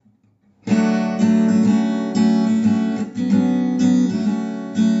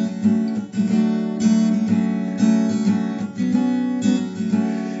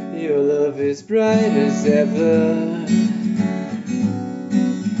bright as ever,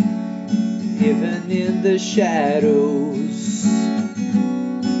 even in the shadows.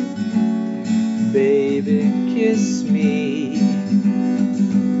 Baby, kiss me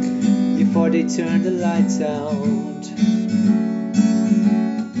before they turn the lights out.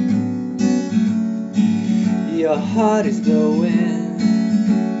 Your heart is glowing,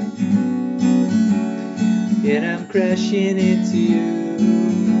 and I'm crashing into you.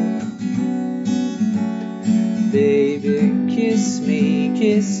 Baby, kiss me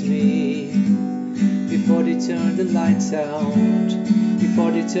before they turn the lights out.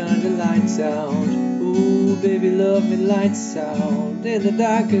 Before they turn the lights out. Ooh, baby, love me lights out in the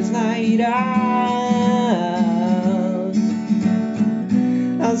darkest night out.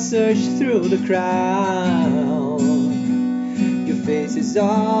 I'll search through the crowd. Your face is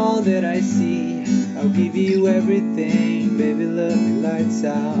all that I see. I'll give you everything. Baby, love me lights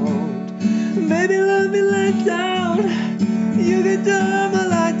out. Baby, love me lights out. You can turn my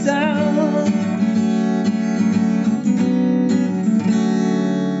lights out.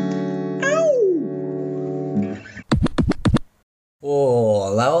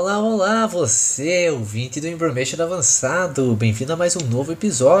 Olá, olá, olá, você, ouvinte do Information Avançado, bem-vindo a mais um novo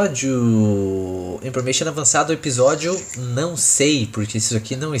episódio. Information Avançado, episódio não sei, porque isso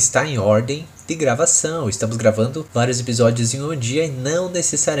aqui não está em ordem de gravação. Estamos gravando vários episódios em um dia e não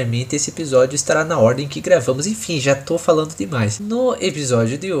necessariamente esse episódio estará na ordem que gravamos. Enfim, já tô falando demais. No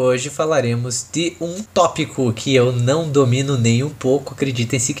episódio de hoje falaremos de um tópico que eu não domino nem um pouco,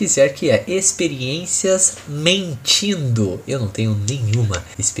 acreditem se quiser, que é experiências mentindo. Eu não tenho nenhuma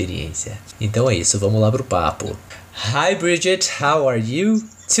experiência. Então é isso, vamos lá pro papo. Hi Bridget, how are you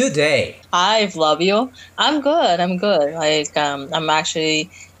today? Hi Flavio, I'm good. Like I'm actually,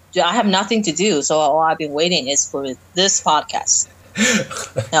 I have nothing to do, so all I've been waiting is for this podcast.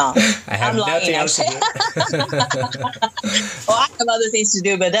 No, I have nothing else to do. Well, I have other things to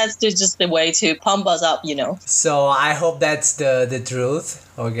do, but that's just the way to pump us up, you know. So I hope that's the truth,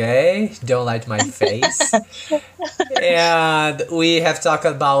 okay? Don't light my face. And we have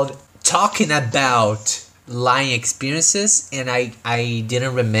talking about lying experiences, and I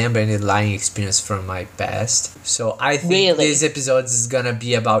didn't remember any lying experience from my past. So I think this episode is gonna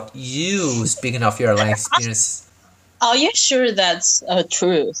be about you speaking of your lying experience. Are you sure that's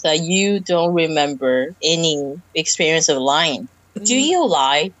true, that you don't remember any experience of lying? Do you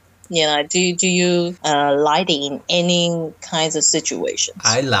lie? You know, do you lie in any kinds of situations?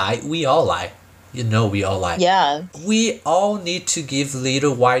 I lie. We all lie. You know we all lie. Yeah. We all need to give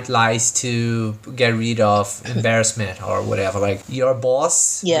little white lies to get rid of embarrassment or whatever. Like your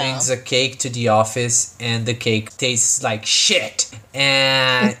boss brings a cake to the office and the cake tastes like shit.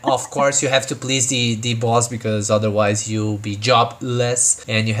 And of course you have to please the boss because otherwise you'll be jobless.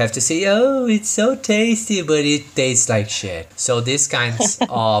 And you have to say, oh, it's so tasty, but it tastes like shit. So these kinds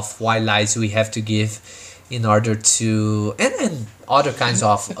of white lies we have to give in order to... And other kinds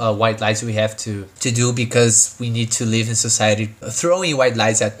of white lies we have to do because we need to live in society throwing white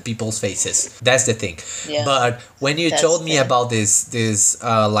lies at people's faces. That's the thing. Yeah. But when you told me about this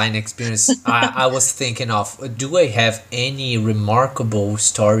line experience, I was thinking of, do I have any remarkable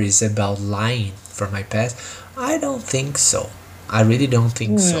stories about lying from my past? I don't think so. I really don't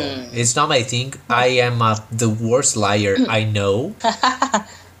think so. It's not my thing. I am the worst liar I know.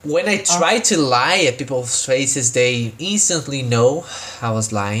 When I try to lie at people's faces, they instantly know I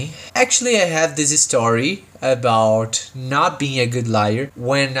was lying. Actually, I have this story about not being a good liar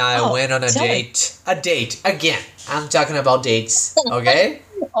when I went on a date. A date, again. I'm talking about dates, okay?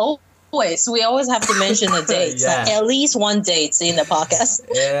 Always. We always have to mention a date. Yeah. At least one date in the podcast.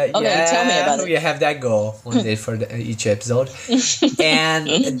 Okay, tell me about it. We have that goal, one date for each episode.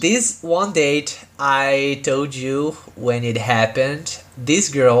 And this one date, I told you when it happened, this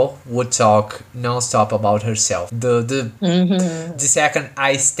girl would talk non-stop about herself. The second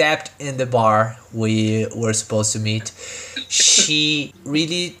I stepped in the bar we were supposed to meet, she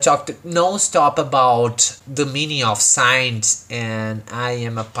really talked non-stop about the meaning of signs, and I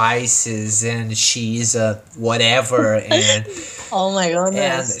am a Pisces and she is a whatever, and oh my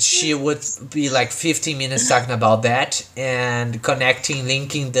goodness. And she would be like 15 minutes talking about that and connecting,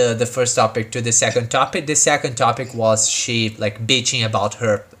 linking the first topic to the second topic. The second topic was she like bitching about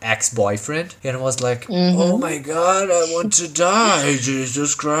her ex-boyfriend, and I was like, oh my god, I want to die,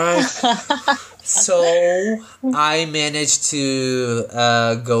 Jesus Christ. So I managed to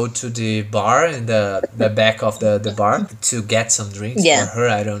go to the bar in the back of the bar to get some drinks for her,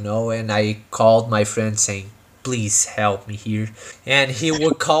 I don't know, and I called my friend saying, please help me here. And he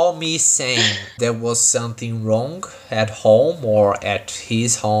would call me saying there was something wrong at home or at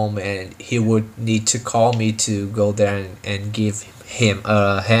his home, and he would need to call me to go there and give him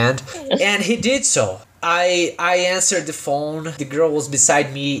a hand. And he did so. I answered the phone. The girl was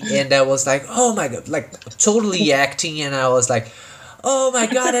beside me, and I was like, oh my god, like totally acting, and I was like, oh my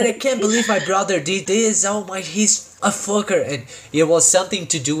god, and I can't believe my brother did this. Oh my, he's a fucker. And it was something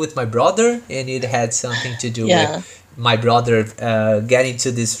to do with my brother, and it had something to do with my brother getting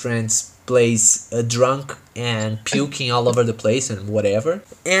to this friend's place drunk and puking all over the place and whatever.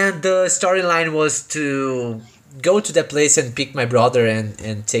 And the storyline was to go to that place and pick my brother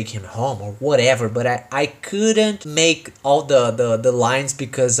and take him home or whatever, but I couldn't make all the lines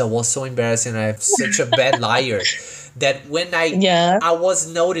because I was so embarrassed and I'm such a bad liar that when I was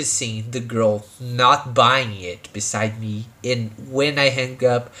noticing the girl not buying it beside me, and when I hang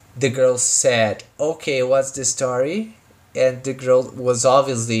up, the girl said, okay, what's the story? And the girl was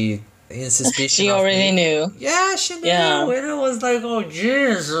obviously in suspicion. She already knew. Yeah, she knew. And I was like, oh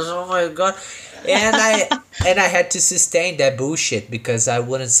Jesus, oh my god. And I had to sustain that bullshit because I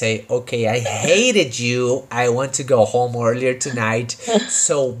wouldn't say, okay, I hated you, I want to go home earlier tonight,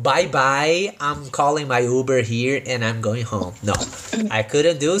 so bye bye, I'm calling my Uber here and I'm going home. No, I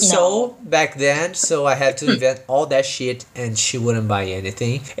couldn't do so back then, so I had to invent all that shit, and she wouldn't buy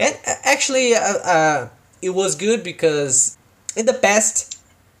anything. And actually it was good because in the past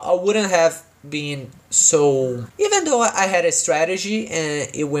I wouldn't have been so, even though I had a strategy and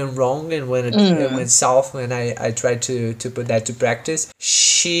it went wrong and when it went south when I tried to put that to practice,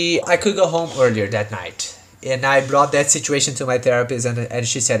 I could go home earlier that night. And I brought that situation to my therapist, and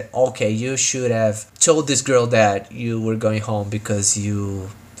she said, okay, you should have told this girl that you were going home because you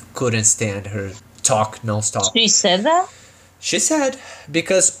couldn't stand her talk nonstop. She said that? She said,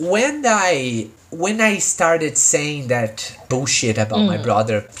 because when I started saying that bullshit about my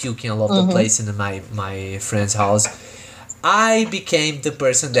brother puking all over the place in my friend's house, I became the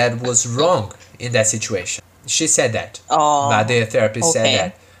person that was wrong in that situation. She said that. But the therapist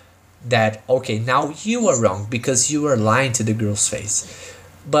said that, okay, now you are wrong because you were lying to the girl's face.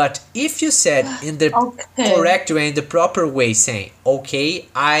 But if you said in the correct way, in the proper way, saying, okay,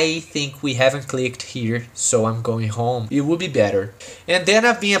 I think we haven't clicked here, so I'm going home, it would be better. And then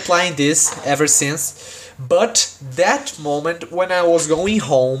I've been applying this ever since. But that moment when I was going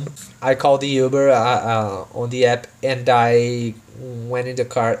home, I called the Uber on the app, and I went in the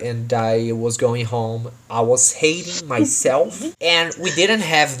car and I was going home. I was hating myself, and we didn't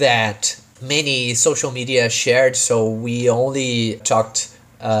have that many social media shared, so we only talked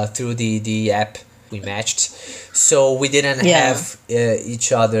through the app we matched, so we didn't have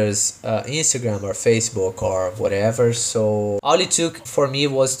each other's Instagram or Facebook or whatever, so all it took for me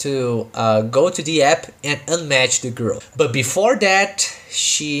was to go to the app and unmatch the girl. But before that,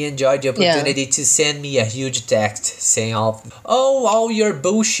 she enjoyed the opportunity to send me a huge text saying all your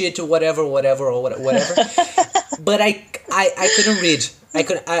bullshit or whatever but I couldn't read.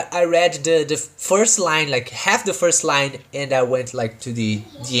 I read the first line, like half the first line, and I went like to the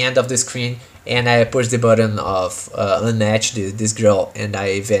end of the screen, and I pushed the button of unmatch this girl, and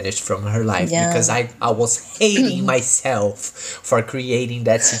I vanished from her life because I was hating myself for creating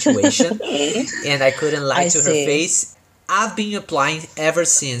that situation, and I couldn't lie to her face. I've been applying ever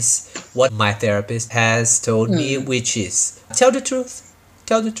since what my therapist has told me, which is tell the truth.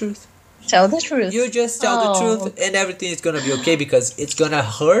 Tell the truth. Tell the truth. You just tell the truth and everything is going to be okay, because it's going to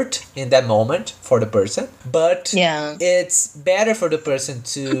hurt in that moment for the person. But it's better for the person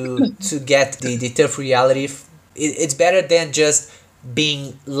to get the tough reality. It's better than just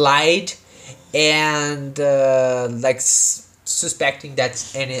being lied and suspecting that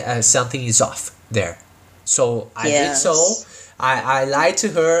something is off there. So I did so. I lied to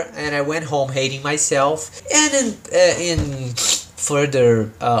her and I went home hating myself. And in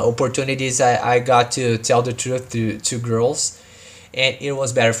further opportunities, I got to tell the truth to girls, and it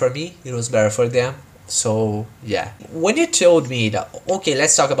was better for me, it was better for them. So yeah, when you told me that, okay,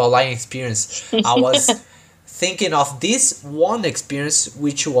 let's talk about lying experience, I was thinking of this one experience,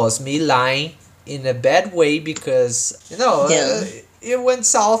 which was me lying in a bad way because it went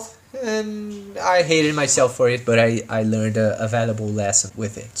south and I hated myself for it, but I learned a valuable lesson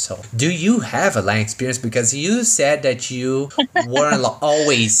with it. So, do you have a lying experience? Because you said that you weren't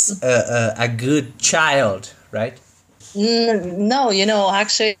always a good child, right? No,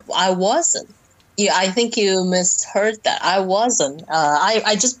 actually, I wasn't. I think you misheard that. I wasn't.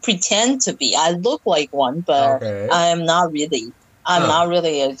 I just pretend to be. I look like one, but I'm not really. I'm not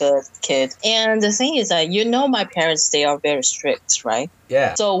really a good kid. And the thing is that, my parents, they are very strict, right?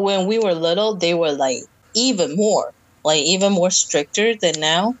 Yeah. So when we were little, they were like, even more, like even more stricter than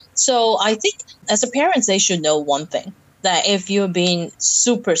now. So I think as a parent, they should know one thing, that if you're being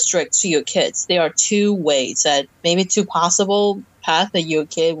super strict to your kids, there are two ways, that maybe two possible paths that your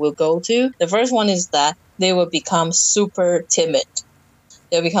kid will go to. The first one is that they will become super timid.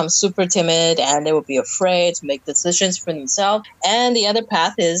 They'll become super timid and they will be afraid to make decisions for themselves. And the other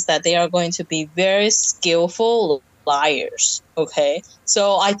path is that they are going to be very skillful liars. Okay.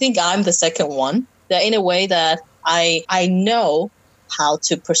 So I think I'm the second one, that in a way that I know how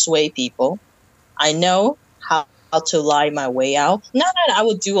to persuade people. I know how to lie my way out. Not that I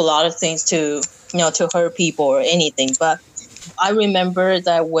would do a lot of things to, to hurt people or anything, but I remember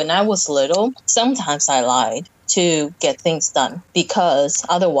that when I was little, sometimes I lied to get things done, because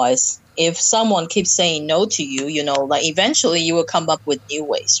otherwise, if someone keeps saying no to you, like eventually you will come up with new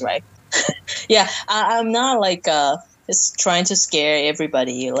ways, right? Yeah, I'm not like just trying to scare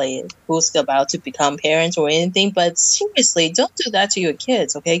everybody like who's about to become parents or anything, but seriously, don't do that to your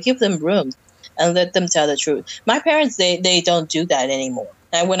kids, okay? Give them room and let them tell the truth. My parents, they don't do that anymore.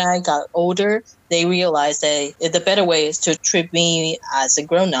 And when I got older, they realized that the better way is to treat me as a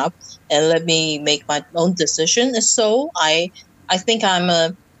grown-up and let me make my own decision. So I think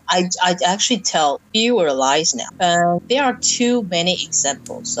I actually tell fewer lies now. There are too many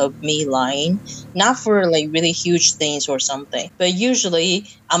examples of me lying, not for like really huge things or something, but usually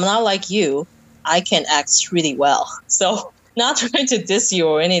I'm not like you. I can act really well. So not trying to diss you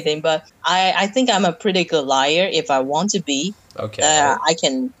or anything, but I think I'm a pretty good liar if I want to be. Okay. I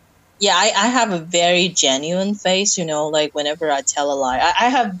can. Yeah, I have a very genuine face, like whenever I tell a lie. I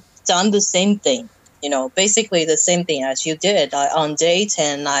have done the same thing, basically the same thing as you did on date.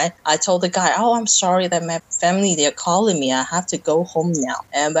 And I told the guy, oh, I'm sorry that my family, they're calling me. I have to go home now.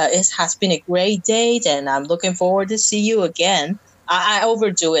 But it has been a great date and I'm looking forward to see you again. I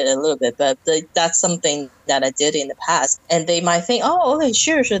overdo it a little bit, but that's something that I did in the past. And they might think, oh, okay,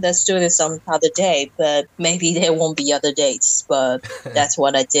 sure, let's do this some other day. But maybe there won't be other dates. But that's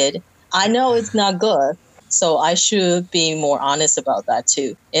what I did. I know it's not good, so I should be more honest about that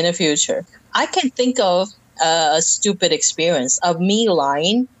too in the future. I can think of a stupid experience of me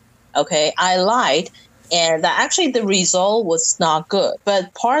lying. Okay, I lied. And actually the result was not good,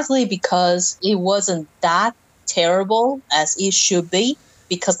 but partly because it wasn't that terrible as it should be,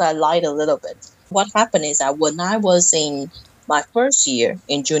 because I lied a little bit. What happened is that when I was in my first year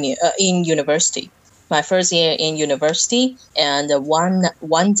in university, and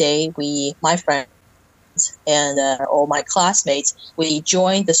one day my friends and all my classmates, we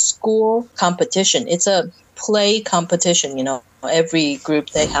joined the school competition. It's a play competition, every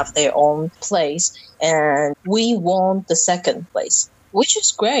group, they have their own plays, and we won the second place, which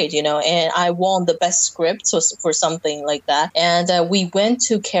is great, and I won the best script for something like that. And we went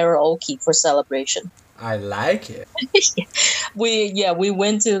to karaoke for celebration. I like it. We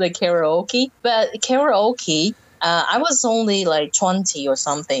went to the karaoke, but karaoke, I was only like 20 or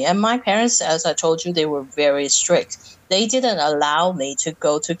something. And my parents, as I told you, they were very strict. They didn't allow me to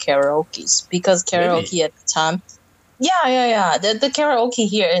go to karaoke because karaoke Really? at the time. Yeah. The karaoke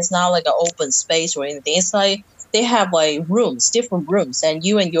here is not like an open space or anything. It's like they have like different rooms, and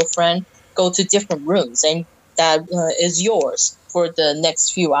you and your friend go to different rooms, and that is yours for the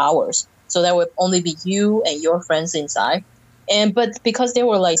next few hours. So that would only be you and your friends inside. But because there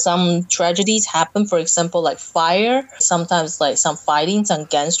were like some tragedies happen, for example, like fire, sometimes like some fighting, some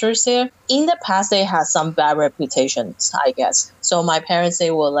gangsters there. In the past, they had some bad reputations, I guess. So my parents,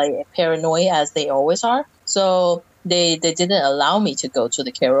 they were like paranoid, as they always are. So they didn't allow me to go to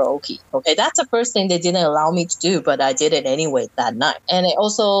the karaoke. Okay, that's the first thing they didn't allow me to do, but I did it anyway that night. And they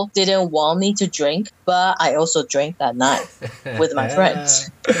also didn't want me to drink, but I also drank that night with my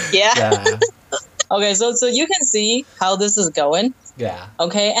friends. Yeah. Okay, so you can see how this is going. Yeah.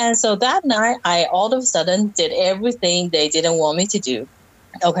 Okay, and so that night, I all of a sudden did everything they didn't want me to do.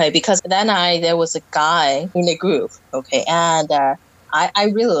 Okay, because that night there was a guy in the group. Okay, and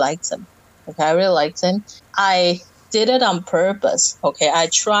I really liked him. Okay, I really liked him. I did it on purpose. Okay, I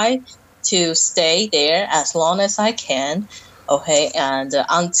tried to stay there as long as I can. Okay, and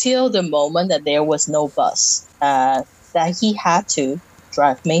until the moment that there was no bus, that he had to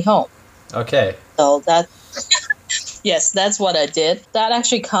drive me home. Okay. So that, yes, that's what I did. That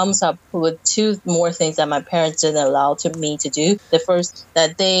actually comes up with two more things that my parents didn't allow me to do. The first,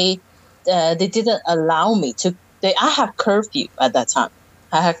 that they didn't allow me to. I have curfew at that time.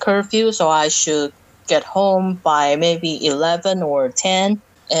 I had curfew, so I should get home by maybe 11 or 10.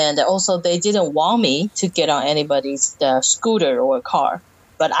 And also, they didn't want me to get on anybody's scooter or car,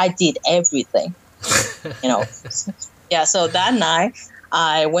 but I did everything. Yeah. So that night,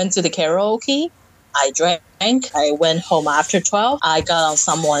 I went to the karaoke. I drank. I went home after 12. I got on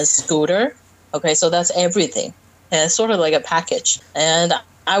someone's scooter. Okay, so that's everything. And it's sort of like a package. And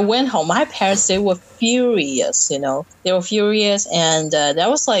I went home. My parents, they were furious, They were furious. And that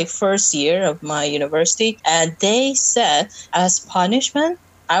was like first year of my university. And they said, as punishment,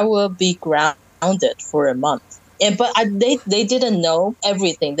 I will be grounded for a month. But they didn't know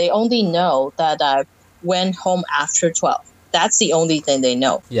everything. They only know that I went home after 12. That's the only thing they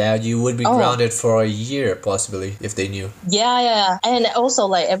know. Yeah, you would be grounded for a year, possibly, if they knew. Yeah. And also,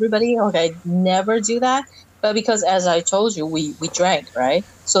 like, everybody, okay, never do that. But because, as I told you, we drank, right?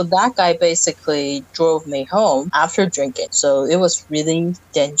 So that guy basically drove me home after drinking. So it was really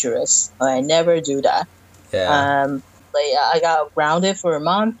dangerous. I never do that. Yeah. I got grounded for a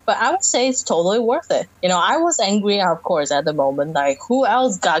month, but I would say it's totally worth it. I was angry, of course, at the moment. Like, who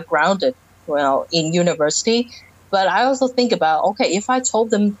else got grounded? Well, in university. But I also think about, okay, if I told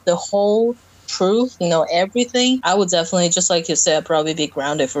them the whole truth, everything, I would definitely, just like you said, probably be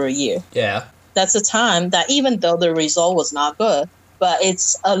grounded for a year. Yeah. That's a time that even though the result was not good, but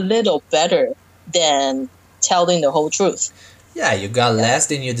it's a little better than telling the whole truth. Yeah, you got less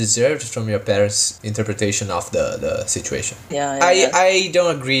than you deserved from your parents' interpretation of the situation. Yeah. I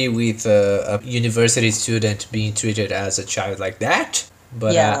don't agree with a university student being treated as a child like that.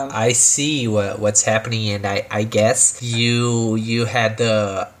 But I see what's happening, and I guess you had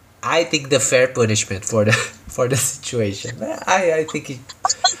I think the fair punishment for the situation. I think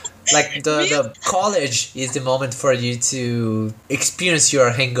the college is the moment for you to experience your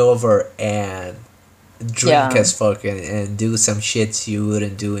hangover and drink as fuck and do some shit you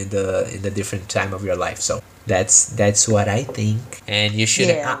wouldn't do in the different time of your life. So that's what I think. And you should.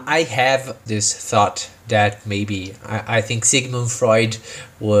 I have this thought that maybe I think Sigmund Freud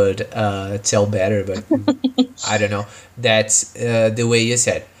would tell better, but I don't know. That's the way you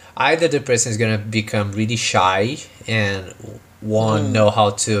said. Either the person is gonna become really shy and won't know how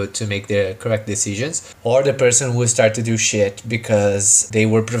to make the correct decisions, or the person will start to do shit because they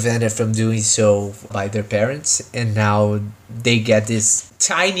were prevented from doing so by their parents, and now they get this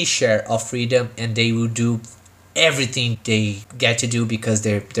tiny share of freedom and they will do everything they get to do because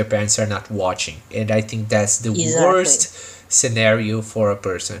their parents are not watching. And I think that's the worst scenario for a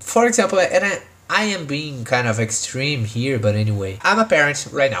person. For example, and I am being kind of extreme here, but anyway, I'm a parent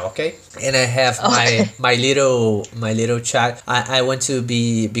right now, okay? And I have my little child. I want to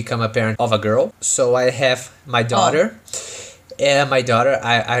become a parent of a girl. So I have my daughter. And my daughter,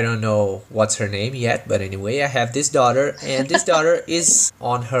 I don't know what's her name yet, but anyway, I have this daughter, and this daughter is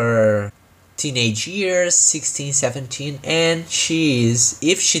on her teenage years, 16, 17, and she is,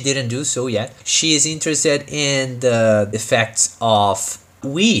 if she didn't do so yet, she is interested in the effects of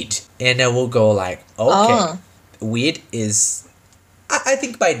weed. And I will go like, okay, weed is, I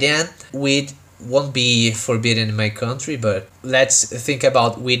think by then weed won't be forbidden in my country, but let's think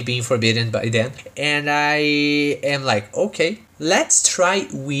about weed being forbidden by then. And I am like, okay, let's try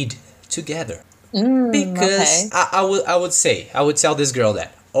weed together. Because I would tell this girl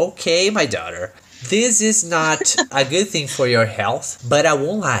that, okay, my daughter, this is not a good thing for your health, but I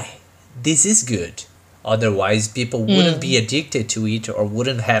won't lie, this is good. Otherwise, people wouldn't be addicted to it or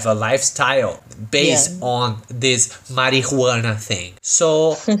wouldn't have a lifestyle based on this marijuana thing.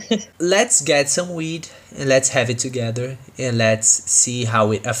 So let's get some weed and let's have it together and let's see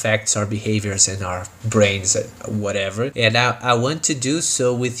how it affects our behaviors and our brains and whatever. And I want to do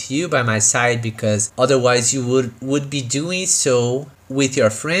so with you by my side, because otherwise you would be doing so with your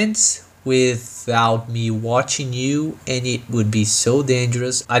friends without me watching you, and it would be so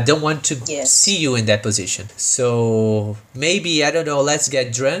dangerous. I don't want to see you in that position. So maybe, I don't know, let's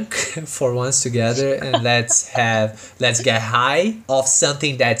get drunk for once together and let's get high of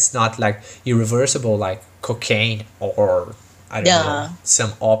something that's not like irreversible, like cocaine or I don't know,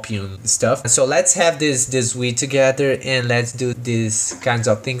 some opium stuff. So let's have this weed together and let's do these kinds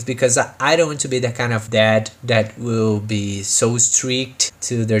of things, because I don't want to be that kind of dad that will be so strict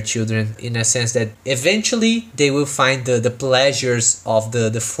to their children, in a sense that eventually they will find the pleasures of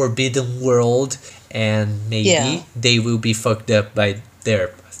the forbidden world, and maybe they will be fucked up by their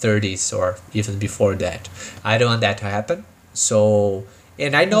 30s or even before that. I don't want that to happen. So...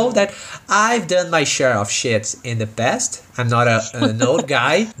 And I know that I've done my share of shit in the past. I'm not an old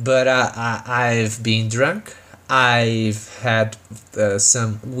guy, but I've been drunk. I've had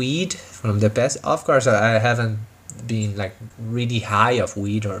some weed from the past. Of course, I haven't been like really high of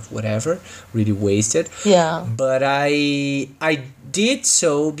weed or whatever, really wasted. Yeah. But I did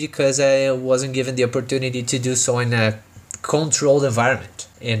so because I wasn't given the opportunity to do so in a controlled environment.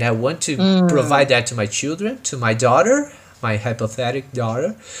 And I want to provide that to my children, to my daughter. my hypothetical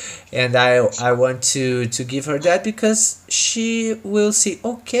daughter, and I want to give her that because she will see,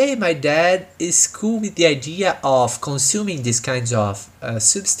 okay, my dad is cool with the idea of consuming these kinds of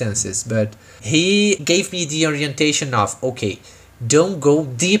substances, but he gave me the orientation of, okay, don't go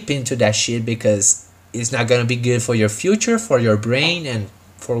deep into that shit because it's not gonna be good for your future, for your brain, and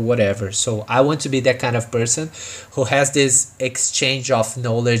for whatever. So I want to be that kind of person who has this exchange of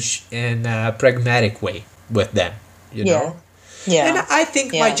knowledge in a pragmatic way with them, you know? Yeah. And I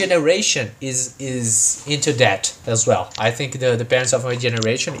think my generation is into that as well. I think the parents of my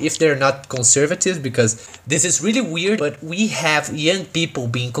generation, if they're not conservatives, because this is really weird, but we have young people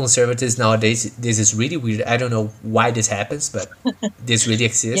being conservatives nowadays. This is really weird. I don't know why this happens, but this really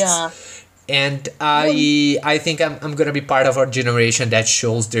exists. Yeah. And I think I'm gonna be part of our generation that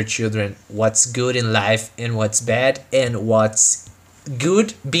shows their children what's good in life and what's bad, and what's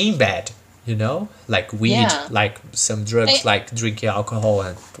good being bad. You know, like weed, like some drugs, like drinking alcohol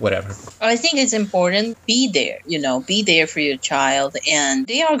and whatever. I think it's important, be there, be there for your child, and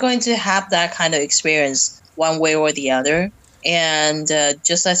they are going to have that kind of experience one way or the other. And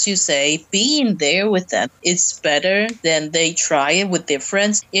just as you say, being there with them, it's better than they try it with their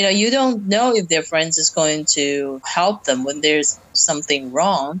friends. You don't know if their friends is going to help them when there's something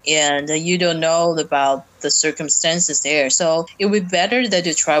wrong, and you don't know about the circumstances there. So it would be better that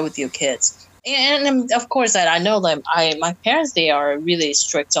you try with your kids. And of course, I know that my parents, they are really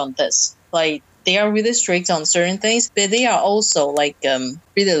strict on this. Like, they are really strict on certain things, but they are also like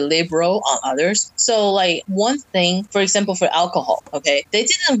really liberal on others. So like one thing, for example, for alcohol, okay, they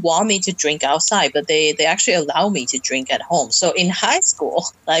didn't want me to drink outside, but they actually allow me to drink at home. So in high school,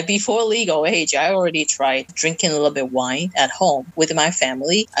 like before legal age, I already tried drinking a little bit wine at home with my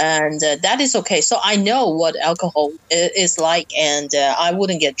family, and that is okay. So I know what alcohol is like, and I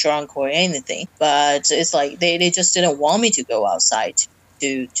wouldn't get drunk or anything, but it's like they just didn't want me to go outside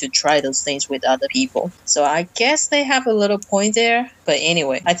to try those things with other people. So I guess they have a little point there. But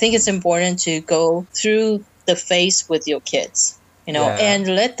anyway, I think it's important to go through the phase with your kids, and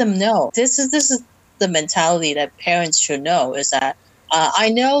let them know. This is the mentality that parents should know, is that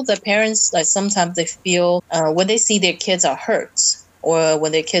I know that parents, like, sometimes they feel when they see their kids are hurt, or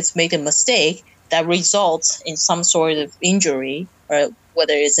when their kids make a mistake that results in some sort of injury, or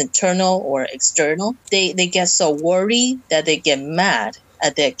whether it's internal or external, they get so worried that they get mad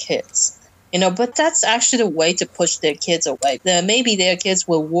at their kids. But that's actually the way to push their kids away. Maybe their kids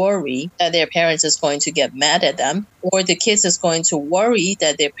will worry that their parents is going to get mad at them, or the kids is going to worry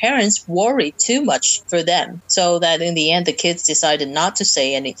that their parents worry too much for them, so that in the end the kids decided not to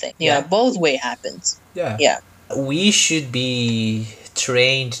say anything. Both way happens. Yeah. We should be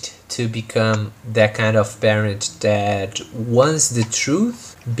trained to become that kind of parent that wants the truth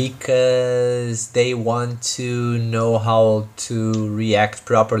because they want to know how to react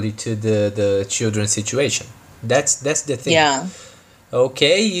properly to the children's situation. That's the thing. Yeah.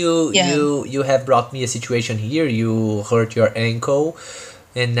 Okay, you have brought me a situation here. You hurt your ankle,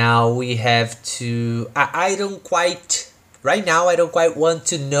 and now we have to. I don't quite. Right now, I don't quite want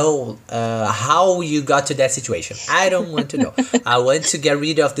to know how you got to that situation. I don't want to know. I want to get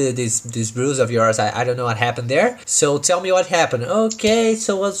rid of this bruise of yours. I don't know what happened there. So tell me what happened. Okay,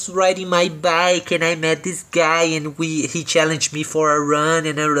 so I was riding my bike and I met this guy and he challenged me for a run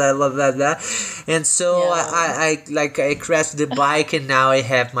and blah blah blah blah. And so I crashed the bike and now I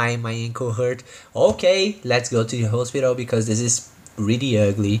have my ankle hurt. Okay, let's go to the hospital because this is really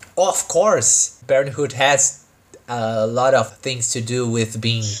ugly. Of course, parenthood has a lot of things to do with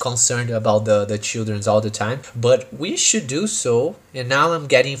being concerned about the children all the time, but we should do so. And now I'm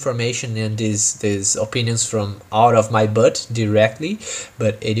getting information and these opinions from out of my butt directly,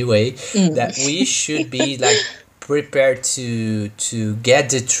 but anyway, that we should be like prepared to get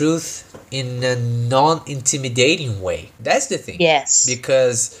the truth in a non-intimidating way. That's the thing. Yes.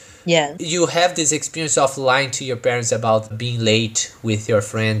 Because you have this experience of lying to your parents about being late with your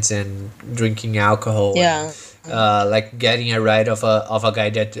friends and drinking alcohol. Yeah. Like getting a ride of a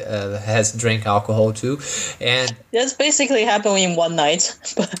guy that has drank alcohol too, and that's basically happened in one night.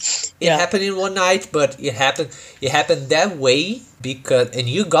 It happened in one night, but it happened that way because, and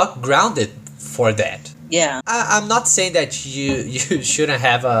you got grounded for that. Yeah, I'm not saying that you shouldn't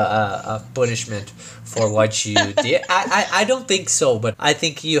have a punishment for what you did. I don't think so, but I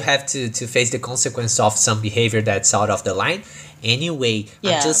think you have to face the consequence of some behavior that's out of the line. Anyway,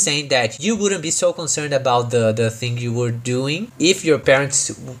 I'm just saying that you wouldn't be so concerned about the thing you were doing if your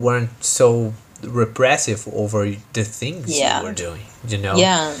parents weren't so repressive over the things you were doing,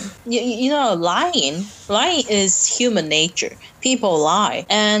 Yeah. Lying is human nature. People lie.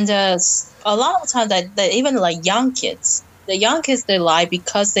 And a lot of times that even like young kids, the young kids, they lie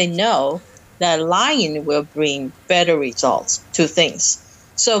because they know that lying will bring better results to things.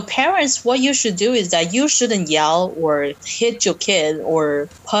 So parents, what you should do is that you shouldn't yell or hit your kid or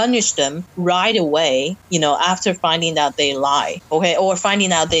punish them right away, after finding out they lie, okay, or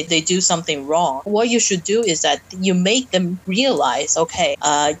finding out they do something wrong. What you should do is that you make them realize, okay,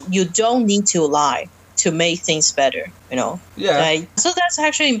 you don't need to lie to make things better, Yeah. Right? So that's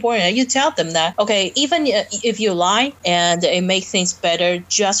actually important. You tell them that, okay, even if you lie and it makes things better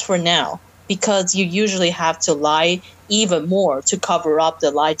just for now, because you usually have to lie even more to cover up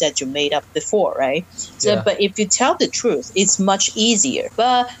the lie that you made up before, right? So, Yeah. but if you tell the truth, it's much easier.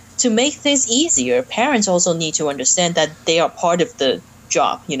 But to make things easier, parents also need to understand that they are part of the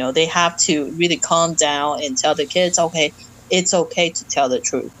job. They have to really calm down and tell the kids, okay, it's okay to tell the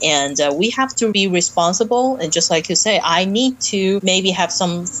truth. And we have to be responsible. And just like you say, I need to maybe have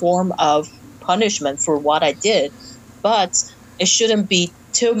some form of punishment for what I did, but it shouldn't be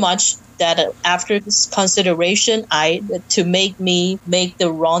too much that after this consideration, to make me make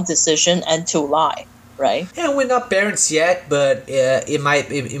the wrong decision and to lie, right? And we're not parents yet, but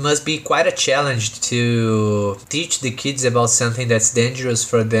it must be quite a challenge to teach the kids about something that's dangerous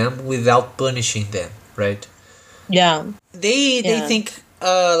for them without punishing them, right? Yeah. They Yeah. think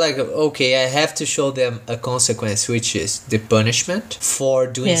okay, I have to show them a consequence, which is the punishment for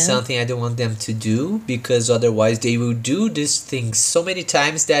doing Yeah. something I don't want them to do, because otherwise they will do these things so many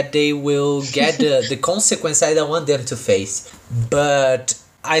times that they will get the consequence I don't want them to face. But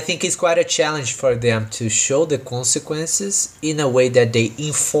I think it's quite a challenge for them to show the consequences in a way that they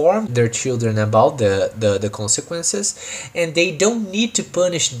inform their children about the consequences, and they don't need to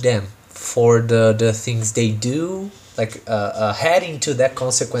punish them for the things they do, like heading to that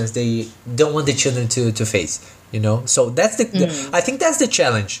consequence they don't want the children to face. So that's I think that's the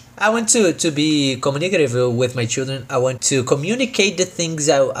challenge. I want to be communicative with my children. I want to communicate the things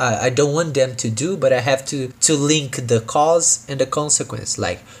I don't want them to do, but I have to link the cause and the consequence.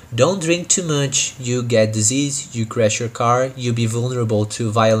 Like, don't drink too much, you get disease, you crash your car, you be vulnerable to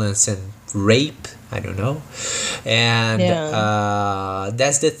violence and rape, I don't know. And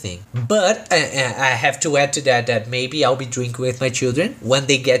that's the thing. But I have to add to that maybe I'll be drinking with my children when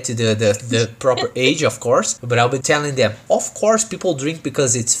they get to the proper age, of course. But I'll be telling them, of course, people drink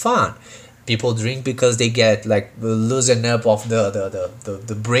because it's fun. People drink because they get like loosen up of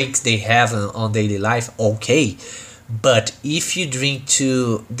the breaks they have on daily life. Okay. But if you drink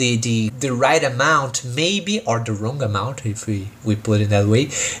to the right amount, maybe, or the wrong amount, if we put it that way,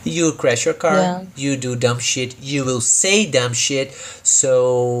 you crash your car, you do dumb shit, you will say dumb shit.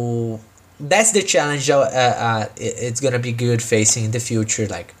 So that's the challenge it's gonna be good facing in the future.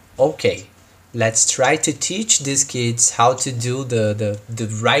 Like, okay, let's try to teach these kids how to do the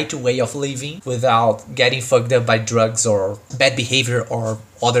right way of living without getting fucked up by drugs or bad behavior or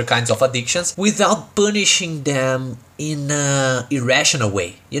other kinds of addictions, without punishing them in an irrational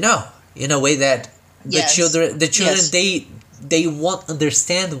way, in a way that the children they won't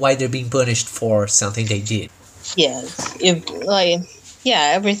understand why they're being punished for something they did. Yes.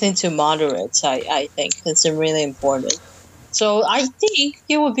 Everything to moderate, I think it's really important. So I think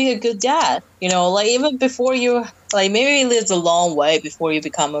you would be a good dad. Even before you, maybe it lives a long way before you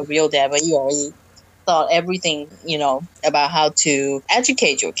become a real dad, but you already thought everything, about how to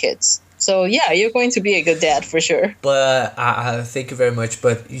educate your kids. So yeah, you're going to be a good dad for sure. But thank you very much.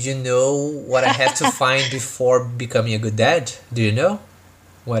 But you know what I have to find before becoming a good dad? Do you know?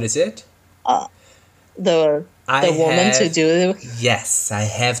 What is it? The woman to do. Yes, I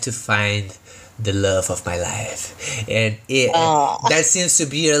have to find the love of my life, and that seems to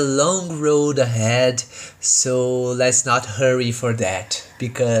be a long road ahead, so let's not hurry for that,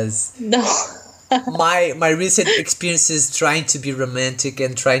 because no. my recent experiences trying to be romantic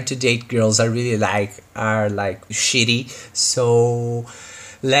and trying to date girls are shitty, so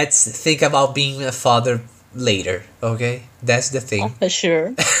let's think about being a father later. Okay, that's the thing. For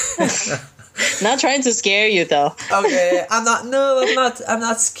sure. Not trying to scare you though. Okay, I'm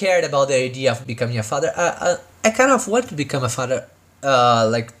not scared about the idea of becoming a father. I kind of want to become a father,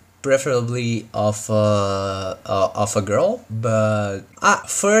 preferably of a girl. But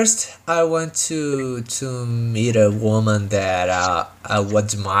first, I want to meet a woman that I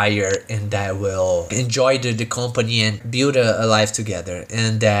would admire and that will enjoy the company and build a life together.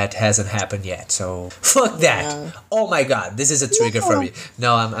 And that hasn't happened yet. So fuck that. Yeah. Oh my god, this is a trigger for me.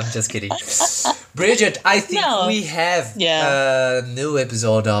 No, I'm just kidding. Bridget, I think we have a new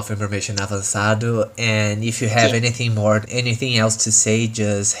episode of Information Avançado, and if you have anything else to say,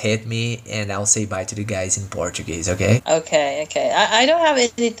 just hit hit me, and I'll say bye to the guys in Portuguese, okay? Okay. I don't have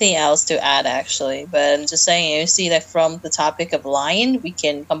anything else to add actually, but I'm just saying, you see that from the topic of lying, we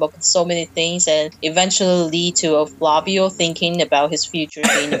can come up with so many things and eventually lead to Flavio thinking about his future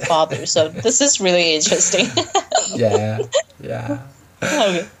being a father. So this is really interesting. Yeah.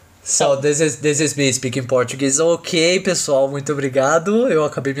 Okay. So, this is me speaking Portuguese. Ok, pessoal, muito obrigado. Eu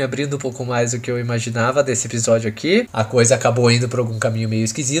acabei me abrindo um pouco mais do que eu imaginava desse episódio aqui. A coisa acabou indo por algum caminho meio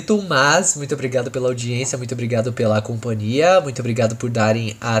esquisito, mas muito obrigado pela audiência, muito obrigado pela companhia, muito obrigado por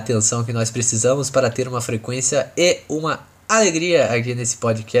darem a atenção que nós precisamos para ter uma frequência e uma alegria aqui nesse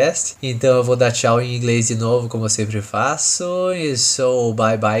podcast. Então eu vou dar tchau em inglês de novo, como eu sempre faço. E so,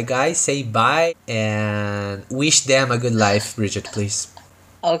 bye bye guys, say bye and wish them a good life. Bridget, please.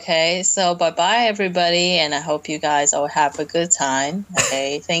 Okay, so bye-bye everybody, and I hope you guys all have a good time.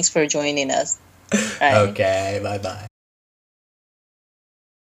 Okay, thanks for joining us. Right. Okay, bye bye.